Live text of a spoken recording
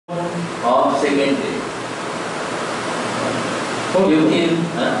second day. क्योंकि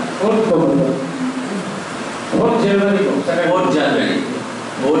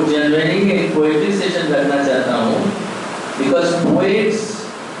 4 जनवरी एक poetry session रखना चाहता हूँ, because poets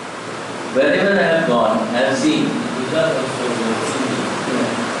wherever I have gone, I have seen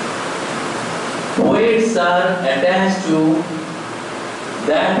poets are attached to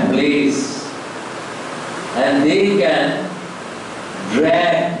that place and they can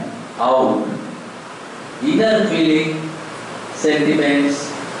drag out inner feeling,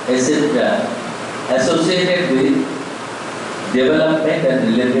 sentiments, etc. associated with development and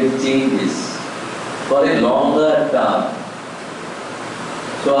related changes for a longer term.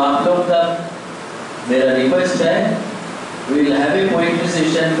 So आप लोग का मेरा request है, we will have a poetry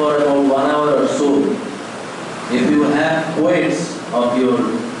session for about 1 hour or so. If you have poets of your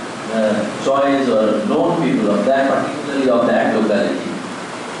choice or known people of that, particularly of that locality,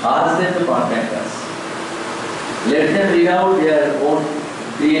 ask them to contact us. Let them bring out their own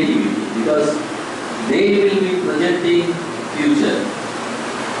creativity, because they will be projecting future.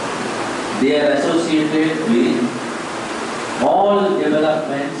 They are associated with all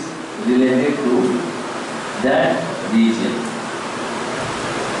developments related to that region.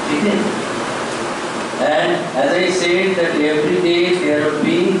 Okay? And as I said that every day there will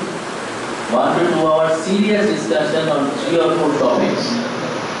be 1 to 2 hours serious discussion on 3 or 4 topics.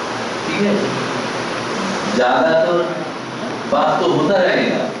 ठीक है? ज़्यादा तो बात तो होता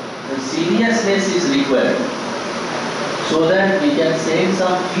रहेगा. The seriousness is required so that we can send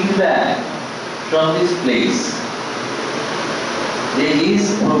some feedback from this place. इस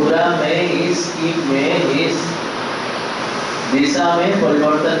programme में, इस स्कीम में, इस दिशा में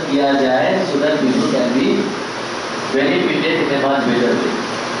परिवर्तन किया जाए so that people can be benefited in a much better way.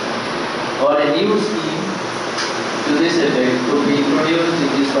 Or a new scheme to this effect could be introduced in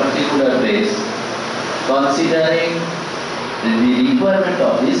this particular place, considering the requirement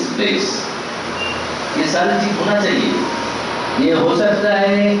of this place. ये सारी चीज होना चाहिए. ये हो सकता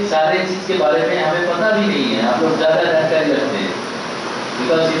है सारे चीज के बारे में हमें पता भी नहीं है, आप लोग ज्यादा जानकारी रखते हैं.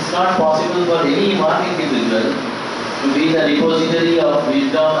 Because it's not possible for any one individual to be the repository of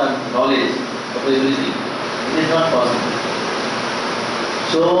wisdom and knowledge of everything. It is not possible.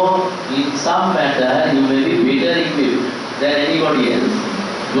 So, in some matter, you may be better equipped than anybody else.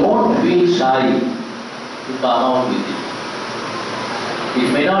 Don't feel shy to come out with it. It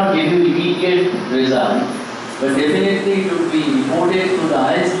may not give you immediate result, but definitely it will be reported to the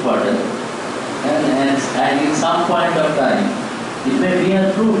highest order, and in some point of time, it may be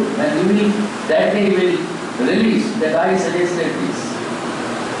a truth, and you will, that day will release that I suggested this.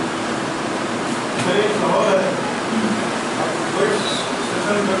 Sir एक सवाल है, कोई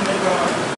session करने का